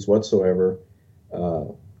meetings whatsoever.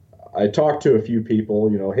 I talked to a few people,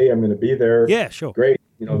 hey, I'm going to be there. Yeah, sure. Great.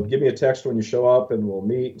 Give me a text when you show up and we'll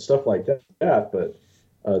meet and stuff like that. But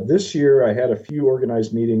this year I had a few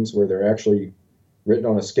organized meetings where they're actually written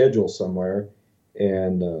on a schedule somewhere.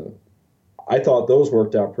 And I thought those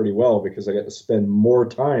worked out pretty well because I got to spend more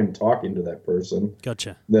time talking to that person.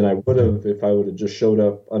 Gotcha. Than I would have if I would have just showed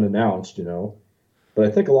up unannounced, But I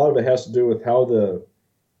think a lot of it has to do with how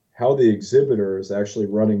the exhibitor is actually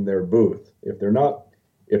running their booth. If they're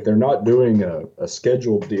not doing a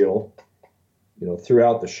scheduled deal,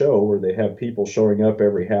 throughout the show where they have people showing up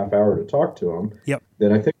every half hour to talk to them, yep.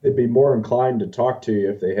 Then I think they'd be more inclined to talk to you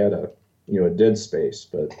if they had a dead space.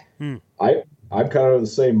 But I'm kind of the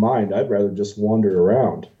same mind. I'd rather just wander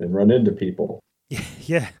around and run into people.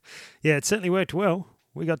 Yeah. It certainly worked well.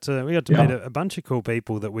 We got to meet a bunch of cool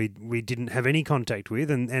people that we didn't have any contact with,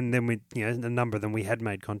 and then we a number of them we had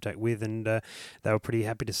made contact with, and they were pretty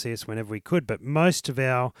happy to see us whenever we could. But most of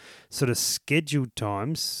our sort of scheduled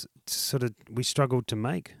times, we struggled to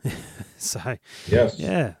make. So yes,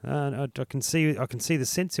 yeah, I can see the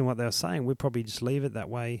sense in what they were saying. We'd probably just leave it that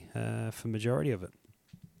way for majority of it.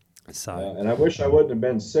 So and I wish I wouldn't have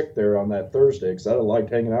been sick there on that Thursday because I'd have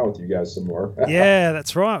liked hanging out with you guys some more. Yeah,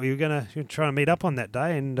 that's right. We were trying to meet up on that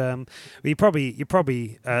day, and you're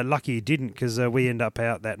probably lucky you didn't because we end up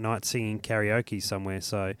out that night singing karaoke somewhere.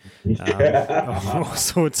 So all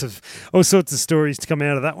sorts of stories to come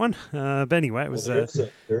out of that one. But anyway, it was.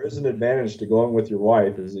 There is an advantage to going with your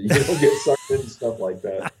wife is that you don't get sucked into stuff like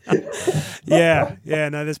that. Yeah.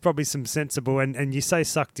 No, there's probably some sensible, and you say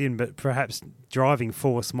sucked in, but perhaps driving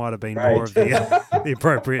force might have been more of the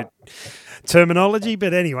appropriate terminology.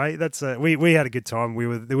 But anyway, that's we had a good time. We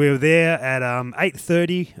were there at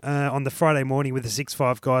 8:30 on the Friday morning with the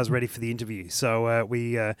 6'5" guys ready for the interview. So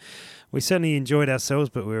we certainly enjoyed ourselves,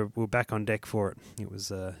 but we're back on deck for it. It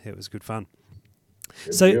was good fun.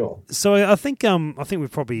 So I think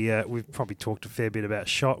we've probably talked a fair bit about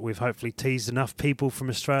SHOT. We've hopefully teased enough people from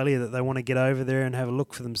Australia that they want to get over there and have a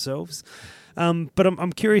look for themselves. But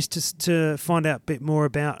I'm curious to find out a bit more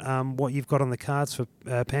about what you've got on the cards for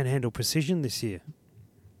Panhandle Precision this year.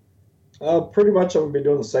 Pretty much I'm going to be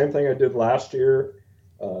doing the same thing I did last year.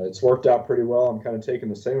 It's worked out pretty well. I'm kind of taking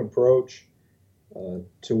the same approach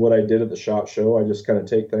to what I did at the SHOT Show. I just kind of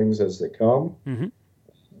take things as they come. Mm-hmm.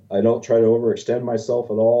 I don't try to overextend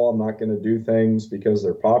myself at all. I'm not going to do things because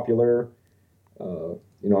they're popular.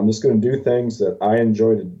 I'm just going to do things that I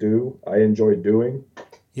enjoy to do. I enjoy doing.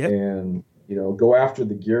 Yep. And go after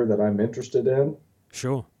the gear that I'm interested in.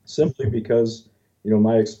 Sure. Simply because,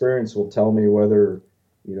 my experience will tell me whether,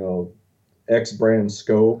 X brand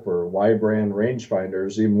scope or Y brand rangefinder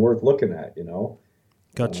is even worth looking at,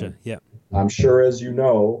 Gotcha. Yeah. I'm sure, as you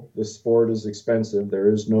know, this sport is expensive.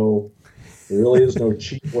 There really is no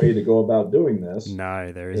cheap way to go about doing this.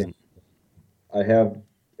 No, there isn't. And I have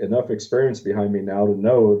enough experience behind me now to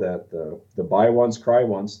know that the buy once, cry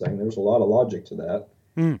once thing, there's a lot of logic to that.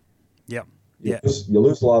 Yep. You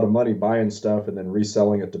lose a lot of money buying stuff and then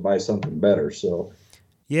reselling it to buy something better. So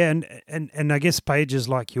Yeah, and I guess pages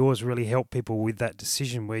like yours really help people with that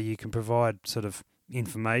decision, where you can provide sort of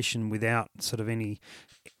information without sort of any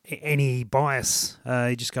bias.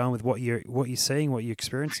 You're just going with what you're seeing, what you're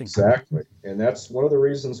experiencing. Exactly, and that's one of the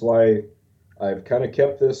reasons why I've kind of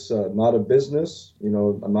kept this not a business.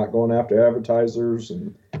 I'm not going after advertisers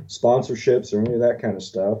and sponsorships or any of that kind of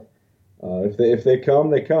stuff. If they come,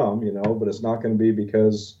 they come. But it's not going to be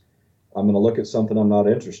because I'm going to look at something I'm not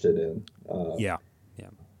interested in. Yeah.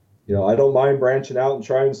 I don't mind branching out and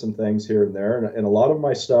trying some things here and there, and a lot of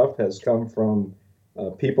my stuff has come from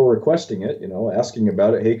people requesting it. Asking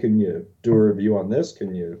about it. Hey, can you do a review on this?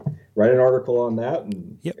 Can you write an article on that?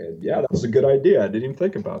 And yeah, that was a good idea. I didn't even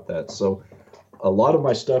think about that. So a lot of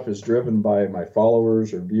my stuff is driven by my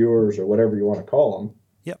followers or viewers or whatever you want to call them.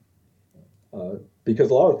 Yep.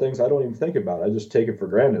 Because a lot of things I don't even think about. I just take it for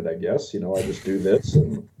granted, I guess. I just do this,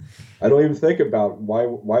 and I don't even think about why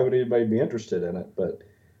would anybody be interested in it. But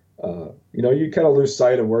you kind of lose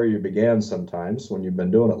sight of where you began sometimes when you've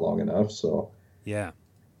been doing it long enough. So yeah.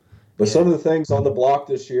 But some of the things on the block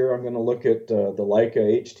this year, I'm going to look at the Leica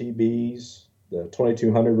HTBs, the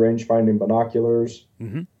 2200 range finding binoculars.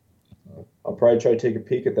 Mm-hmm. I'll probably try to take a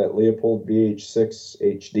peek at that Leopold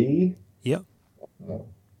BH6 HD. Yep.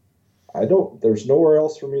 There's nowhere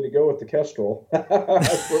else for me to go with the Kestrel.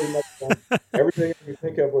 I've pretty much done everything I can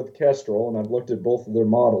think of with Kestrel, and I've looked at both of their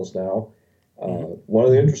models now. One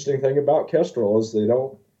of the interesting things about Kestrel is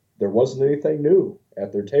there wasn't anything new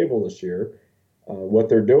at their table this year. What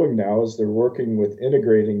they're doing now is they're working with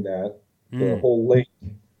integrating the whole link,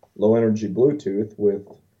 low energy Bluetooth with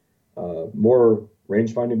more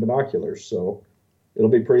range finding binoculars. So it'll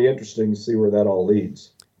be pretty interesting to see where that all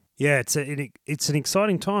leads. Yeah, it's an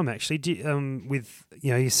exciting time actually. With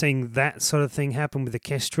you're seeing that sort of thing happen with the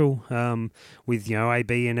Kestrel, with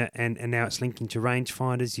AB in it, and now it's linked into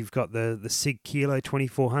rangefinders. You've got the SIG Kilo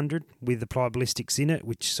 2400 with Applied Ballistics in it,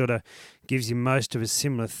 which sort of gives you most of a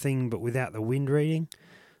similar thing, but without the wind reading.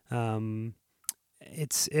 And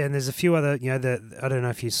there's a few other I don't know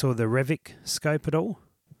if you saw the Revic scope at all.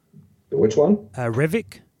 Which one?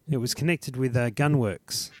 Revic. It was connected with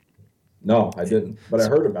Gunworks. No, I didn't, but I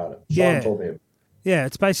heard about it. Sean told me. Yeah,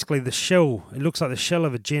 it's basically the shell. It looks like the shell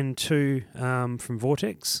of a Gen 2 from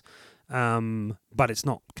Vortex, but it's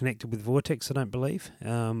not connected with Vortex, I don't believe.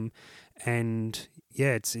 And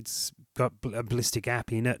yeah, it's got a ballistic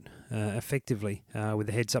app in it, effectively, with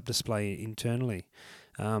a heads-up display internally.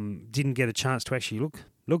 Didn't get a chance to actually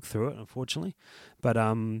look through it, unfortunately, but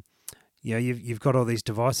you've got all these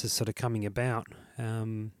devices sort of coming about.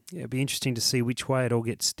 It'd be interesting to see which way it all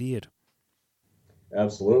gets steered.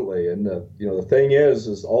 Absolutely, and the thing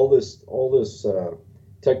is all this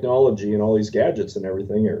technology and all these gadgets and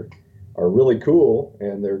everything are really cool,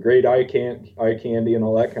 and they're great eye candy and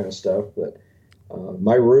all that kind of stuff. But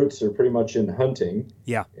my roots are pretty much in hunting.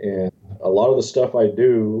 Yeah, and a lot of the stuff I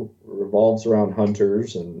do revolves around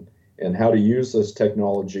hunters and how to use this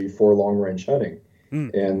technology for long range hunting.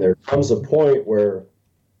 And there comes a point where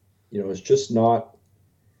it's just not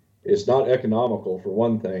economical, for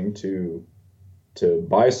one thing, to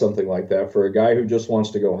buy something like that for a guy who just wants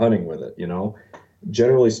to go hunting with it.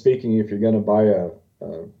 Generally speaking, if you're going to buy a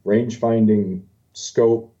range finding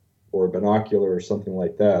scope or binocular or something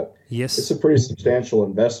like that, yes, it's a pretty substantial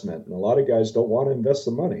investment, and a lot of guys don't want to invest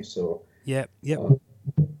the money. So I'm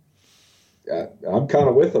kind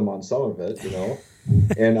of with them on some of it,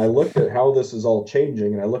 and I look at how this is all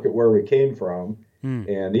changing, and I look at where we came from,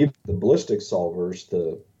 and even the ballistic solvers,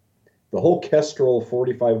 the whole Kestrel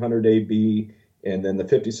 4500 AB and then the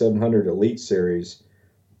 5700 Elite series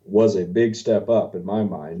was a big step up in my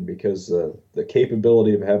mind, because the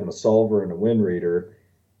capability of having a solver and a wind reader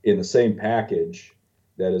in the same package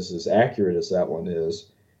that is as accurate as that one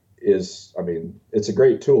is, I mean, it's a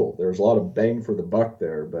great tool. There's a lot of bang for the buck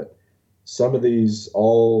there, but some of these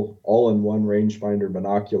all-in-one rangefinder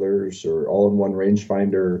binoculars or all-in-one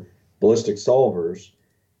rangefinder ballistic solvers,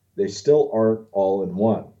 they still aren't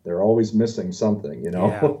all-in-one. They're always missing something,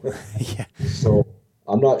 Yeah. So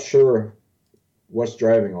I'm not sure what's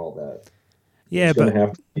driving all that. Yeah, there's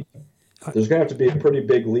going to have to be a pretty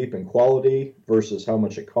big leap in quality versus how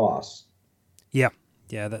much it costs. Yeah,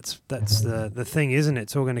 that's the thing, isn't it?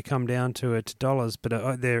 It's all going to come down to dollars,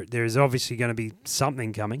 but there is obviously going to be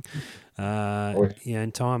something coming.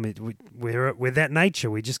 In time, we're that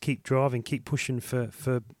nature. We just keep driving, keep pushing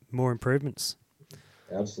for more improvements.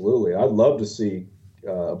 Absolutely, I'd love to see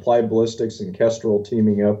Applied Ballistics and Kestrel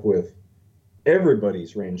teaming up with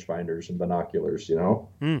everybody's rangefinders and binoculars.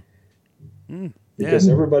 Because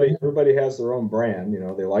everybody has their own brand.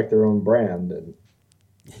 They like their own brand, and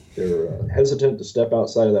they're hesitant to step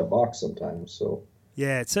outside of that box sometimes. So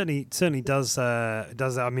Yeah, it certainly does.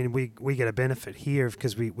 I mean, we get a benefit here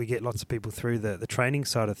because we get lots of people through the training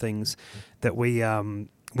side of things that we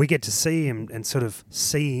get to see and sort of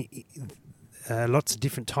see lots of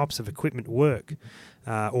different types of equipment work,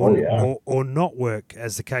 or not work,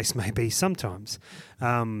 as the case may be sometimes.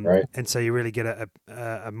 Right. And so you really get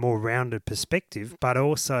a more rounded perspective, but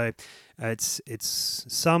also it's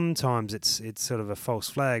sometimes it's sort of a false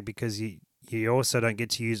flag because you also don't get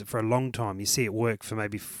to use it for a long time. You see it work for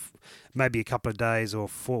maybe a couple of days or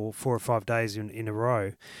four or 5 days in a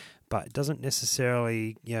row, but it doesn't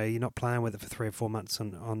necessarily, you're not playing with it for 3 or 4 months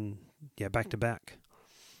on back to back.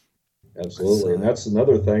 Absolutely. And that's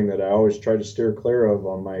another thing that I always try to steer clear of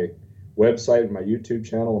on my website and my YouTube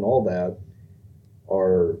channel and all that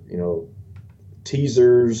are,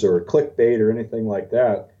 teasers or clickbait or anything like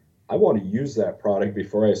that. I want to use that product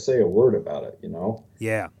before I say a word about it,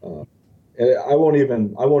 Yeah. I won't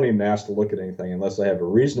even ask to look at anything unless I have a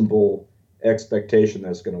reasonable expectation that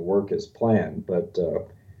it's going to work as planned. But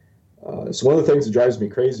it's one of the things that drives me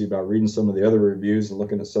crazy about reading some of the other reviews and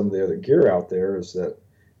looking at some of the other gear out there is that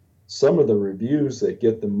some of the reviews that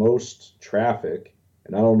get the most traffic,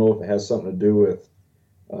 and I don't know if it has something to do with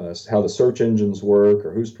how the search engines work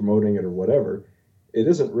or who's promoting it or whatever, it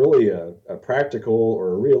isn't really a practical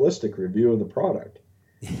or a realistic review of the product.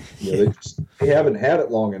 They haven't had it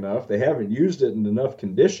long enough. They haven't used it in enough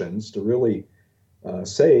conditions to really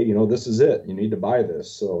say, this is it. You need to buy this.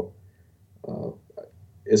 So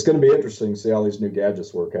it's going to be interesting to see how these new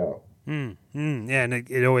gadgets work out. Yeah, and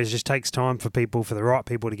it always just takes time for the right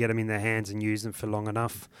people to get them in their hands and use them for long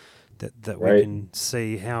enough that Right. we can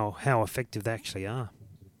see how effective they actually are.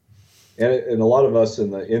 And a lot of us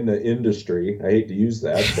in the industry, I hate to use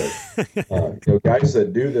that, but guys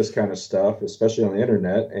that do this kind of stuff, especially on the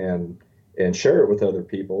internet, and share it with other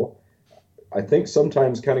people, I think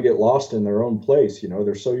sometimes kind of get lost in their own place.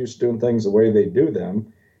 They're so used to doing things the way they do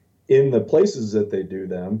them in the places that they do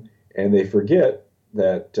them, and they forget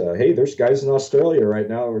that, hey, there's guys in Australia right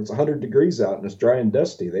now where it's 100 degrees out and it's dry and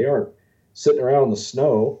dusty. They aren't sitting around in the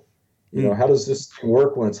snow. How does this thing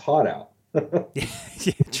work when it's hot out?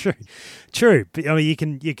 Yeah, true. But I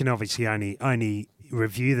mean, you can obviously only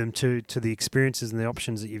review them to the experiences and the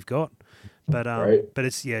options that you've got. But Right. but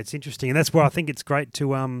it's interesting, and that's why I think it's great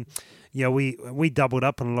to we doubled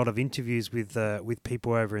up on a lot of interviews with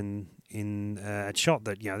people over in at SHOT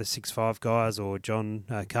that the 6.5 guys or John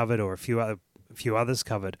covered, or a few others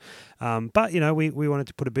covered. But we wanted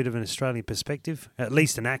to put a bit of an Australian perspective, at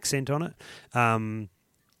least an accent on it.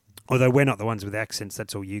 Although we're not the ones with accents,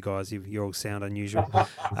 that's all you guys. You all sound unusual.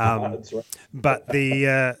 That's right. But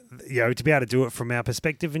the to be able to do it from our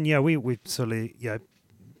perspective, and we sort of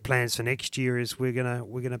plans for next year is we're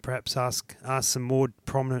gonna perhaps ask some more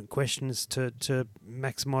prominent questions to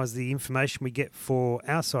maximise the information we get for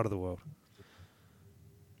our side of the world.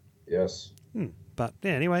 Yes. But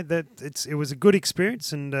yeah, anyway, it was a good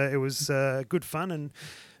experience, and it was good fun, and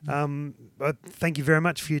thank you very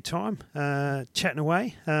much for your time chatting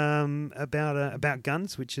away about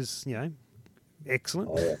guns, which is excellent.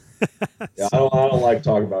 Oh, yeah. I don't like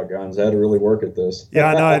talking about guns. I had to really work at this. Yeah,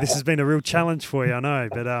 I know this has been a real challenge for you. I know,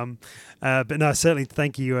 but no, certainly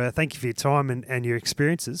thank you for your time and your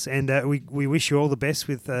experiences, and we wish you all the best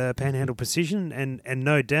with Panhandle Precision, and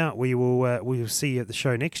no doubt we will see you at the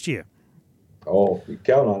show next year. Oh, you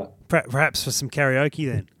count on it. Perhaps for some karaoke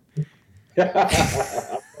then.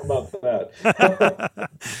 About that.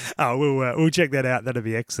 We'll check that out. That'll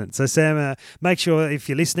be excellent. So Sam, make sure if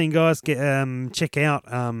you're listening, guys, check out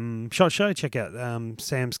SHOT Show. Check out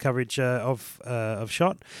Sam's coverage of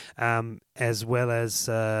SHOT, as well as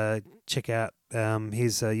check out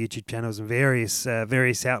his YouTube channels and various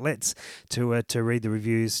outlets to read the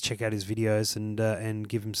reviews, check out his videos, and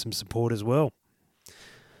give him some support as well.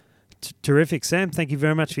 Terrific, Sam. Thank you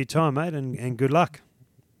very much for your time, mate, and good luck.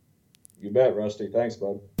 You bet, Rusty. Thanks,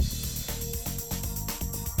 bud.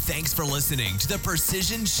 Thanks for listening to the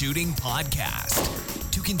Precision Shooting Podcast.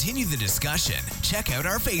 To continue the discussion, check out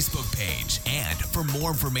our Facebook page. And for more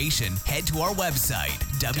information, head to our website,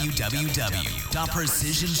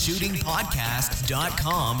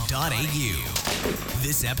 www.precisionshootingpodcast.com.au.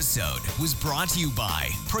 This episode was brought to you by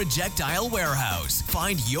Projectile Warehouse.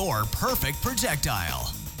 Find your perfect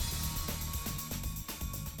projectile.